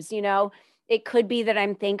blisters, you know. It could be that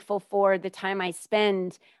I'm thankful for the time I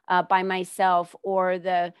spend by myself, or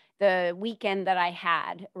the weekend that I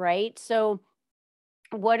had, right? So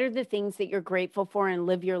what are the things that you're grateful for, and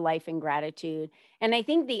live your life in gratitude? And I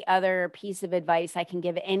think the other piece of advice I can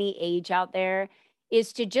give any age out there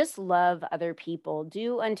is to just love other people.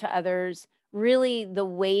 Do unto others really the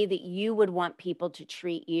way that you would want people to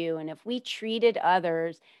treat you. And if we treated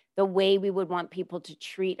others the way we would want people to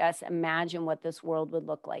treat us, imagine what this world would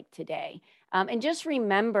look like today. And just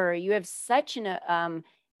remember, you have such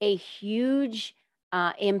a huge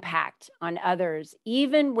impact on others.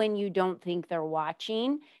 Even when you don't think they're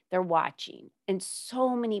watching, they're watching. And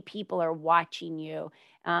so many people are watching you.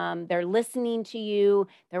 They're listening to you,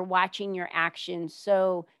 they're watching your actions.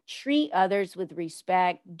 So treat others with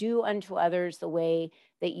respect, do unto others the way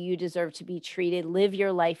that you deserve to be treated. Live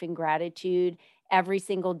your life in gratitude every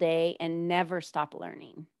single day, and never stop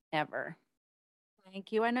learning, ever.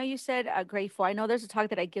 Thank you. I know you said grateful. I know there's a talk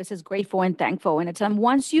that I give says grateful and thankful, and it's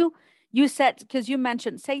once you said, because you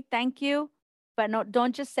mentioned say thank you, but no,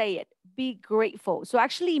 don't just say it. Be grateful. So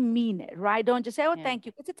actually mean it, right? Don't just say oh Yeah. thank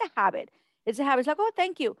you, because it's a habit. It's a habit. It's like oh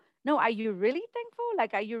thank you. No, are you really thankful?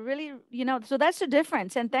 Like are you really So that's the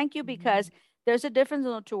difference. And thank you because there's a difference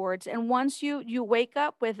in the two words. And once you wake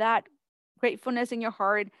up with that gratefulness in your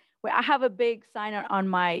heart, where I have a big sign on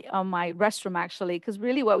my restroom actually, because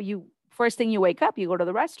really what you first thing you wake up, you go to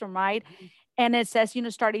the restroom, right? And it says,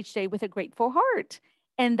 start each day with a grateful heart.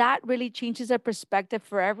 And that really changes our perspective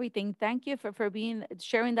for everything. Thank you for being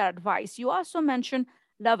sharing that advice. You also mentioned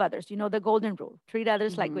love others, the golden rule, treat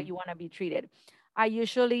others like what Mhm. you want to be treated. I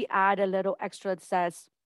usually add a little extra that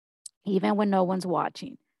says, even when no one's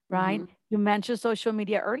watching, right? Mhm. You mentioned social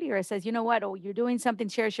media earlier. It says, you know what? Oh, you're doing something,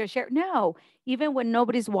 share, share, share. No, even when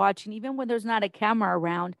nobody's watching, even when there's not a camera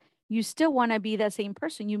around, you still want to be the same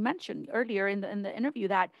person. You mentioned earlier in the interview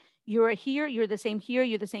that you're here, you're the same here,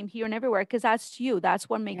 you're the same here and everywhere, because that's you. That's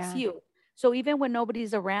what makes Yeah. you. So even when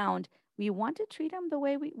nobody's around, we want to treat them the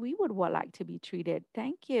way we would like to be treated.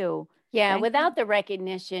 Thank you. Yeah, Thank you. without the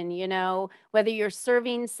recognition, whether you're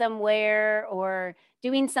serving somewhere or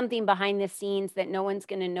doing something behind the scenes that no one's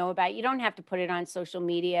going to know about, you don't have to put it on social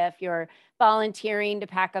media. If you're volunteering to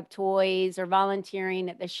pack up toys, or volunteering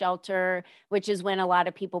at the shelter, which is when a lot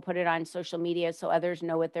of people put it on social media so others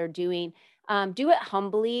know what they're doing, do it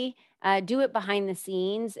humbly, do it behind the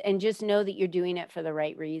scenes, and just know that you're doing it for the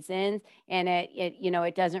right reasons. And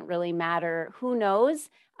it doesn't really matter who knows,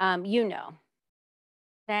 you know.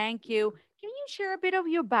 Thank you. Can you share a bit of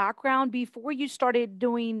your background before you started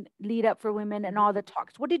doing Lead Up for Women and all the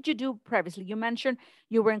talks? What did you do previously? You mentioned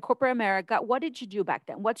you were in corporate America. What did you do back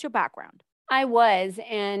then? What's your background? I was,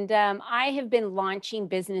 and I have been launching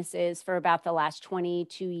businesses for about the last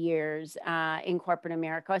 22 years in corporate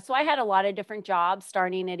America. So I had a lot of different jobs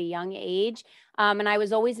starting at a young age, and I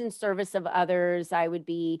was always in service of others. I would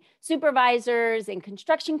be supervisors in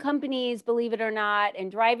construction companies, believe it or not,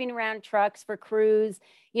 and driving around trucks for crews.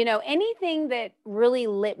 Anything that really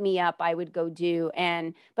lit me up, I would go do.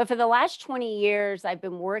 But for the last 20 years, I've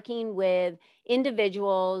been working with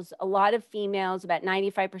individuals, a lot of females, about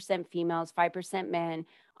 95% females, 5% men,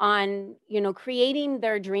 on creating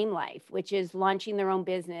their dream life, which is launching their own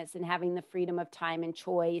business and having the freedom of time and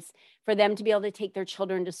choice for them to be able to take their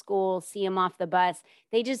children to school, see them off the bus.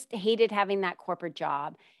 They just hated having that corporate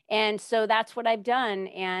job. And so that's what I've done.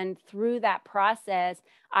 And through that process,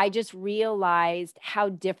 I just realized how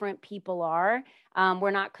different people are.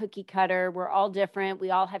 We're not cookie cutter. We're all different.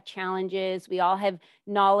 We all have challenges. We all have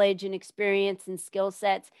knowledge and experience and skill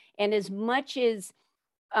sets. And as much as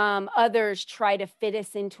others try to fit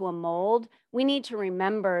us into a mold, we need to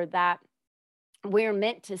remember that we're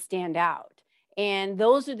meant to stand out. And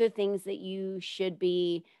those are the things that you should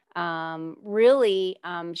be really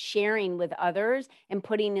sharing with others and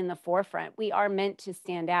putting in the forefront. We are meant to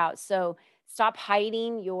stand out. So stop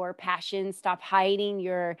hiding your passion, stop hiding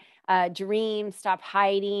your dreams, stop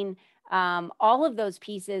hiding all of those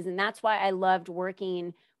pieces. And that's why I loved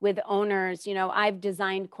working with owners. You know, I've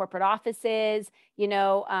designed corporate offices, you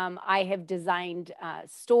know, I have designed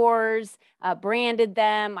stores, branded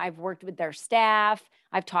them. I've worked with their staff.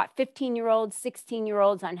 I've taught 15-year-olds,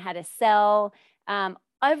 16-year-olds on how to sell.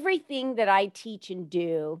 Everything that I teach and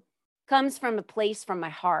do comes from a place from my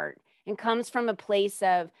heart, and comes from a place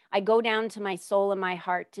of, I go down to my soul and my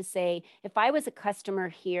heart to say, if I was a customer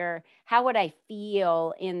here, how would I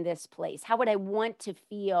feel in this place? How would I want to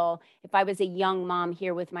feel if I was a young mom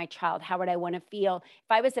here with my child? How would I want to feel if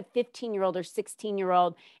I was a 15-year-old or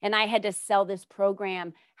 16-year-old and I had to sell this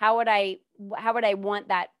program? How would I want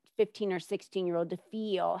that 15 or 16-year-old to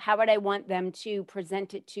feel? How would I want them to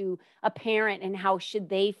present it to a parent, and how should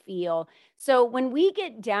they feel? So when we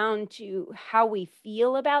get down to how we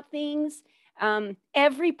feel about things,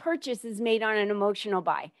 every purchase is made on an emotional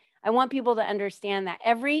buy. I want people to understand that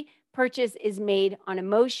every purchase is made on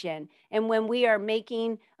emotion. And when we are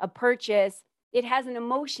making a purchase, it has an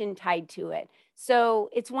emotion tied to it. So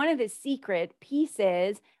it's one of the secret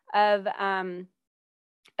pieces of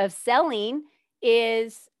selling,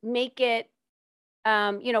 is make it,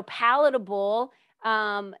 palatable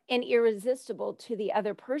and irresistible to the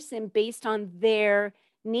other person based on their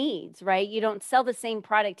needs, right? You don't sell the same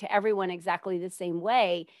product to everyone exactly the same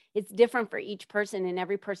way. It's different for each person, and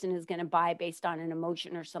every person is going to buy based on an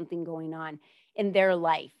emotion or something going on in their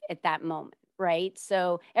life at that moment, right?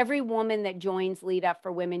 So every woman that joins Lead Up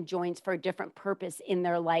for Women joins for a different purpose in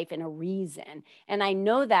their life and a reason. And I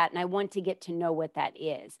know that, and I want to get to know what that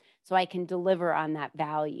is so I can deliver on that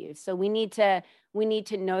value. So we need to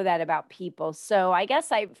know that about people. So I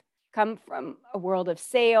guess I've come from a world of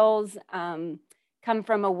sales, come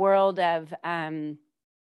from a world of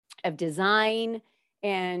design,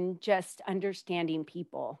 and just understanding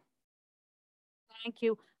people. Thank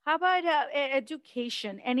you. How about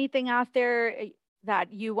education? Anything out there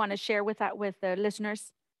that you want to share with the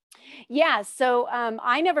listeners? Yeah, so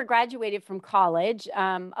I never graduated from college.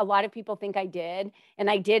 A lot of people think I did, and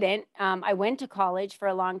I didn't. I went to college for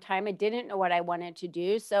a long time. I didn't know what I wanted to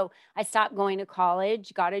do, so I stopped going to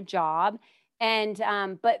college, got a job, and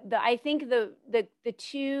I think the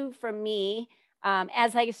two for me.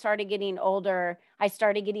 As I started getting older, I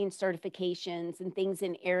started getting certifications and things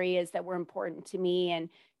in areas that were important to me. And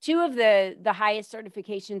two of the highest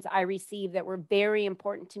certifications I received that were very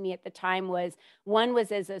important to me at the time was, one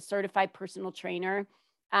was as a certified personal trainer,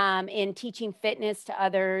 in teaching fitness to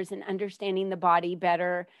others and understanding the body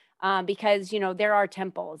better. Because there are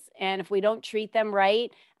temples, and if we don't treat them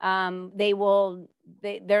right,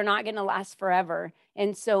 they're not going to last forever.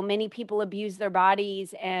 And so many people abuse their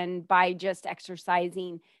bodies, and by just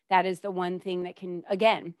exercising, that is the one thing that can,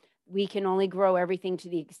 again, we can only grow everything to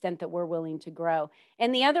the extent that we're willing to grow.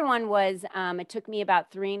 And the other one was, it took me about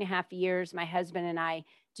 3.5 years, my husband and I,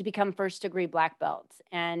 to become first degree black belts.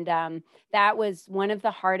 And that was one of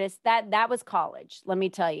the hardest, that was college, let me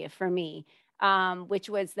tell you, for me. Which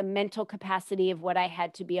was the mental capacity of what I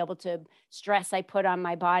had to be able to stress I put on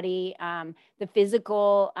my body, the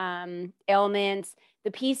physical ailments,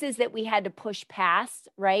 the pieces that we had to push past,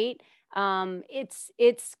 right?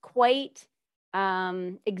 It's quite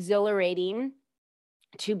exhilarating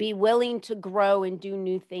to be willing to grow and do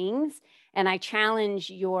new things. And I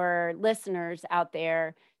challenge your listeners out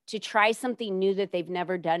there to try something new that they've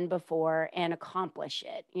never done before and accomplish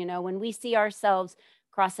it. When we see ourselves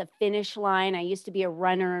cross a finish line. I used to be a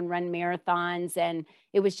runner and run marathons, and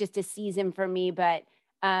it was just a season for me. But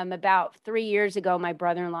about 3 years ago, my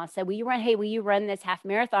brother-in-law said, will you run this half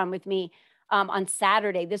marathon with me on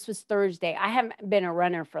Saturday? This was Thursday. I haven't been a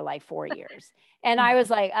runner for like 4 years. And I was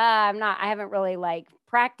like, I haven't really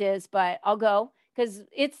practiced, but I'll go. Because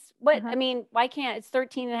it's why can't, it's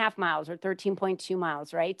 13.5 miles or 13.2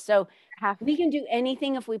 miles, right? So we can do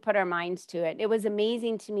anything if we put our minds to it. It was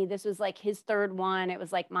amazing to me. This was like his third one. It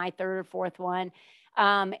was like my third or fourth one.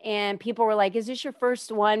 And people were like, is this your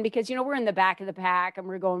first one? Because, we're in the back of the pack and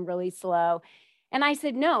we're going really slow. And I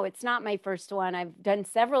said, no, it's not my first one. I've done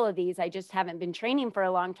several of these. I just haven't been training for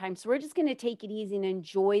a long time. So we're just going to take it easy and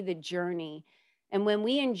enjoy the journey. And when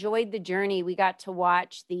we enjoyed the journey, we got to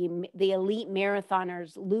watch the elite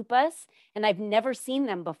marathoners loop us. And I've never seen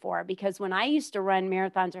them before, because when I used to run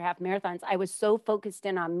marathons or half marathons, I was so focused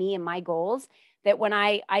in on me and my goals that when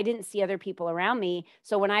I didn't see other people around me.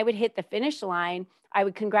 So when I would hit the finish line, I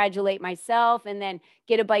would congratulate myself and then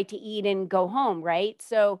get a bite to eat and go home, right?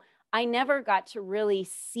 So I never got to really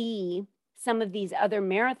see some of these other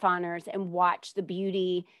marathoners and watch the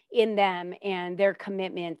beauty in them and their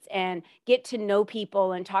commitments and get to know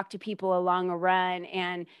people and talk to people along a run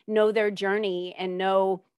and know their journey and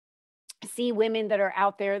see women that are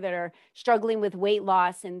out there that are struggling with weight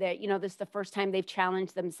loss and that, this is the first time they've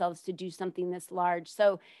challenged themselves to do something this large.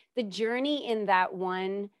 So the journey in that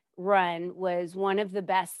one run was one of the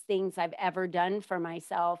best things I've ever done for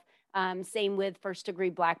myself. Same with first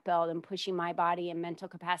degree black belt and pushing my body and mental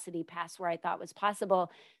capacity past where I thought was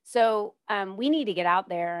possible. So we need to get out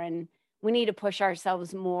there and we need to push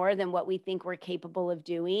ourselves more than what we think we're capable of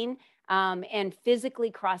doing, and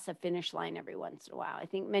physically cross a finish line every once in a while. I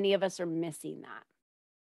think many of us are missing that.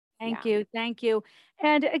 Thank Yeah. you. Thank you.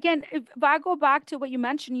 And again, if I go back to what you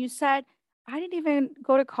mentioned, you said, I didn't even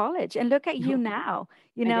go to college. And look at you now.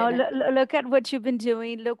 I didn't. Look at what you've been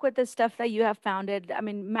doing. Look what the stuff that you have founded. I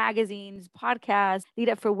mean, magazines, podcasts, Lead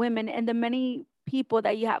Up for Women, and the many people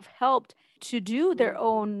that you have helped to do their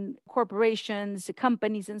own corporations,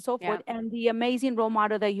 companies, and so forth, Yeah. and the amazing role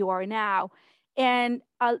model that you are now. And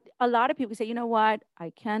a lot of people say, you know what? I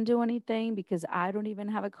can't do anything because I don't even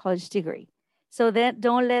have a college degree. So then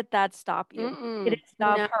don't let that stop you. It Mm-mm.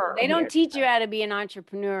 stop No, her they don't here. teach you how to be an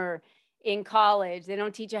entrepreneur in college. They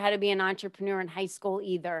don't teach you how to be an entrepreneur in high school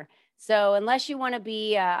either. So unless you want to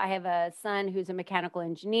be, I have a son who's a mechanical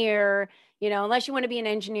engineer, unless you want to be an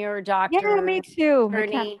engineer or Yeah, doctor, me too.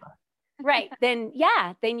 attorney, right, then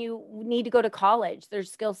yeah, then you need to go to college.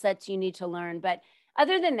 There's skill sets you need to learn. But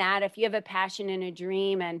other than that, if you have a passion and a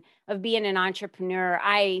dream and of being an entrepreneur,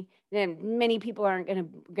 then many people aren't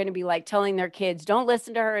going to be like telling their kids, don't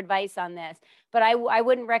listen to her advice on this. But I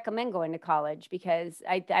wouldn't recommend going to college because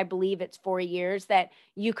I believe it's 4 years that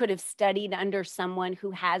you could have studied under someone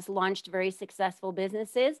who has launched very successful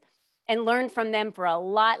businesses and learn from them for a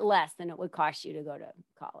lot less than it would cost you to go to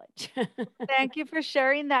college. Thank you for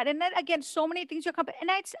sharing that. And then again, so many things you come.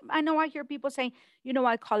 And I know I hear people saying, you know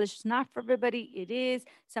what, college is not for everybody. It is.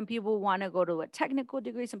 Some people want to go to a technical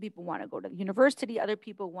degree. Some people want to go to university. Other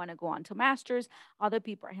people want to go on to masters. Other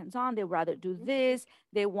people are hands-on. They rather do this.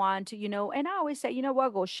 They want to, and I always say, you know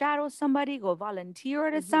what, go shadow somebody, go volunteer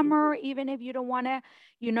at a summer, even if you don't want to,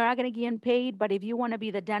 you're not going to get paid. But if you want to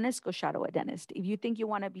be the dentist, go shadow a dentist. If you think you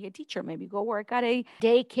want to be a teacher, maybe go work at a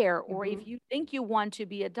daycare. Or if you think you want to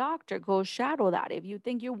be a doctor, go shadow that. If you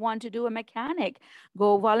think you want to do a mechanic,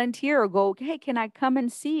 go volunteer or go, hey, can I come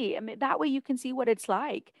and see? I mean, that way you can see what it's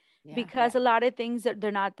like. Yeah. Because a lot of things that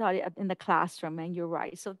they're not taught in the classroom, and you're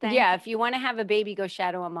right. So thank you. If you want to have a baby, go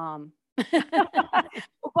shadow a mom.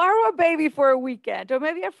 Borrow a baby for a weekend or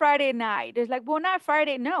maybe a Friday night. It's like, well, not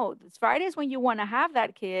Friday. No, it's Fridays when you want to have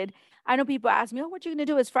that kid. I know people ask me, oh, what you going to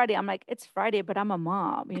do? It's Friday. I'm like, it's Friday, but I'm a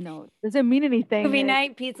mom, doesn't mean anything. Movie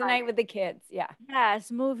night, pizza night with the kids. Yeah.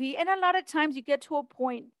 Yes, movie. And a lot of times you get to a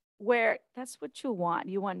point where that's what you want.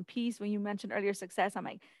 You want peace. When you mentioned earlier success, I'm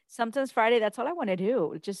like, sometimes Friday, that's all I want to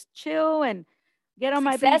do. Just chill and get on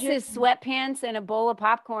my Success binges. is sweatpants and a bowl of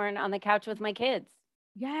popcorn on the couch with my kids.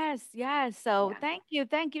 Yes, yes. So thank you.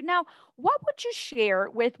 Thank you. Now, what would you share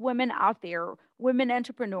with women out there, women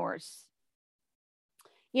entrepreneurs?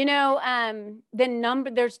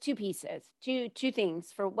 There's two pieces, two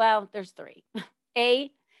things there's three.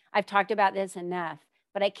 I've talked about this enough,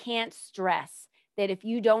 but I can't stress that if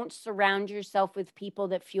you don't surround yourself with people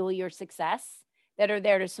that fuel your success, that are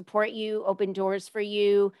there to support you, open doors for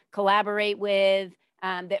you, collaborate with,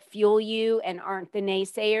 that fuel you and aren't the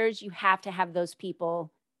naysayers, you have to have those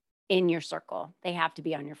people in your circle. They have to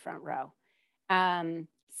be on your front row.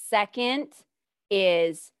 Second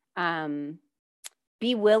is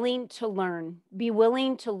be willing to learn. Be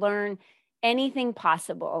willing to learn anything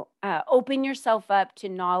possible. Open yourself up to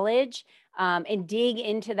knowledge, and dig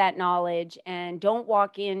into that knowledge, and don't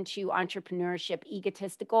walk into entrepreneurship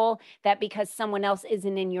egotistical that because someone else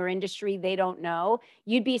isn't in your industry, they don't know.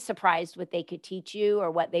 You'd be surprised what they could teach you or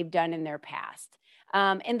what they've done in their past.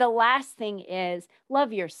 And the last thing is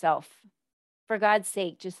love yourself. For God's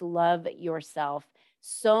sake, just love yourself.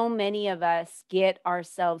 So many of us get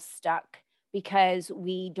ourselves stuck because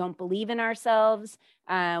we don't believe in ourselves.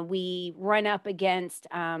 We run up against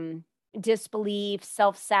disbelief,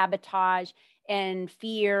 self-sabotage, and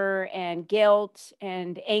fear, and guilt,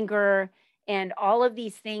 and anger. And all of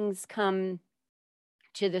these things come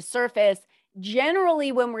to the surface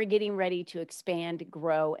generally when we're getting ready to expand,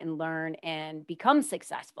 grow, and learn and become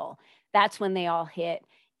successful. That's when they all hit.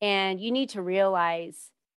 And you need to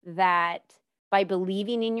realize that by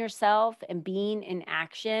believing in yourself and being in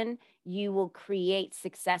action, you will create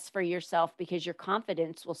success for yourself because your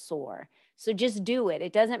confidence will soar. So just do it.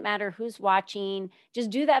 It doesn't matter who's watching. Just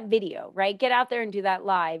do that video, right? Get out there and do that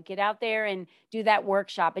live. Get out there and do that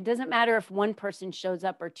workshop. It doesn't matter if one person shows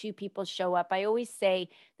up or two people show up. I always say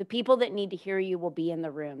the people that need to hear you will be in the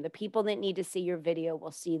room. The people that need to see your video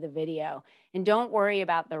will see the video. And don't worry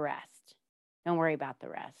about the rest. Don't worry about the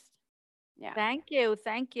rest. Yeah. Thank you.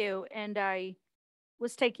 Thank you. And I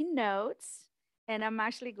was taking notes, and I'm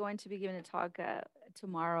actually going to be giving a talk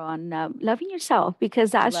tomorrow on loving yourself,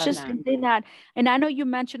 because that's Love just that. something that, and I know you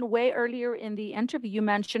mentioned way earlier in the interview, you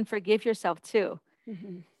mentioned forgive yourself too.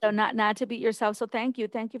 Mhm. So not to beat yourself. So thank you.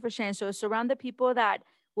 Thank you for sharing. So surround the people that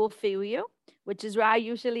will feel you, which is why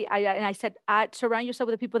I said surround yourself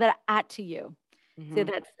with the people that add to you. So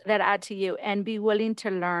Mhm. that add to you, and be willing to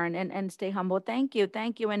learn and stay humble. Thank you.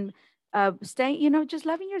 Thank you. And stay, just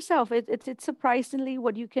loving yourself. It's surprisingly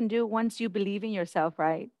what you can do once you believe in yourself,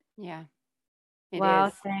 right? Yeah, it Wow,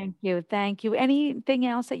 is. thank you. Thank you. Anything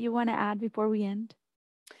else that you want to add before we end?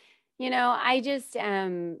 I just,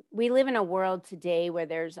 we live in a world today where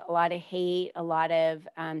there's a lot of hate, a lot of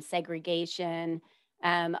segregation,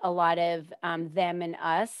 a lot of them and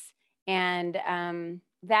us. And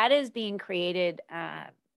that is being created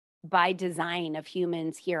by design of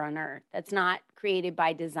humans here on earth. That's not created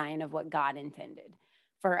by design of what God intended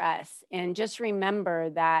for us. And just remember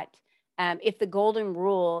that if the golden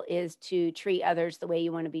rule is to treat others the way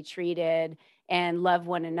you want to be treated and love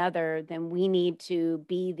one another, then we need to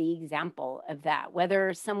be the example of that.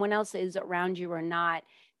 Whether someone else is around you or not,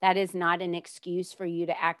 that is not an excuse for you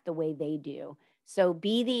to act the way they do. So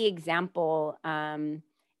be the example,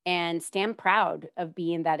 and stand proud of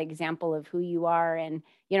being that example of who you are. And,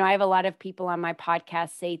 I have a lot of people on my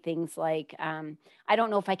podcast say things like, I don't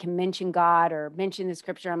know if I can mention God or mention the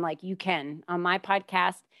scripture. I'm like, you can. On my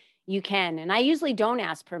podcast, you can. And I usually don't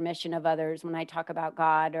ask permission of others when I talk about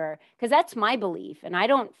God, or because that's my belief and I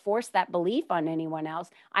don't force that belief on anyone else.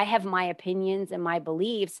 I have my opinions and my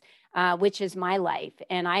beliefs, which is my life.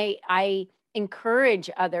 And I encourage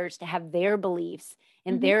others to have their beliefs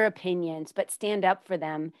and Mhm. their opinions, but stand up for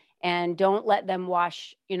them and don't let them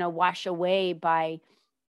wash away by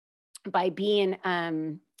being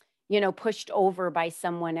pushed over by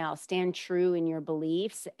someone else. Stand true in your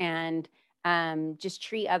beliefs and just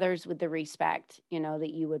treat others with the respect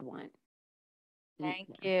that you would want. Thank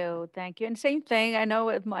Yeah. you. Thank you. And same thing. I know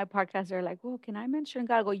with my podcast, they're like, well, can I mention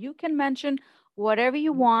God? I go, you can mention whatever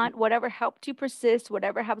you want, whatever helped you persist,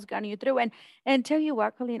 whatever helps guide you through. And tell you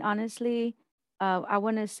what, Colleen, honestly, I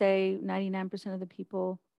want to say 99% of the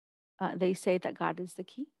people, they say that God is the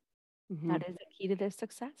key. Mm-hmm. God is the key to their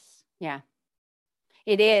success. Yeah.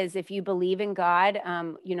 It is. If you believe in God,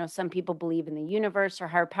 some people believe in the universe or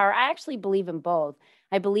higher power. I actually believe in both.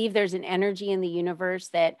 I believe there's an energy in the universe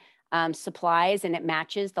that supplies and it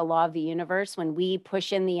matches the law of the universe. When we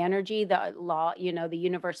push in the energy, the law, the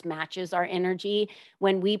universe matches our energy.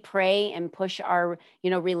 When we pray and push our,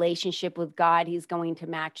 relationship with God, he's going to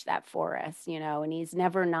match that for us, and he's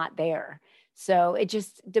never not there. So it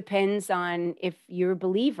just depends on if you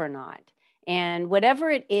believe or not. And whatever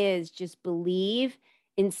it is, just believe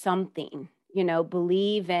in something,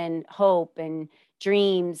 believe in hope and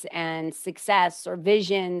dreams and success or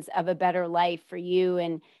visions of a better life for you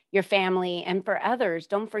and your family and for others.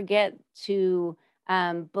 Don't forget to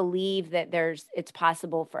believe that it's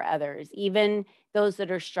possible for others, even those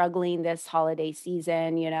that are struggling this holiday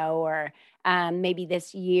season, or maybe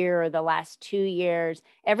this year or the last 2 years.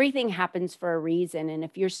 Everything happens for a reason. And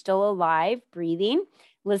if you're still alive, breathing,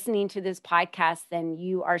 listening to this podcast, then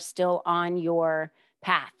you are still on your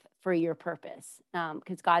path for your purpose,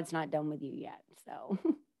 because God's not done with you yet. So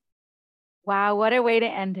Wow, what a way to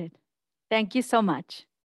end it. Thank you so much.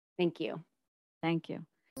 thank you. Thank you.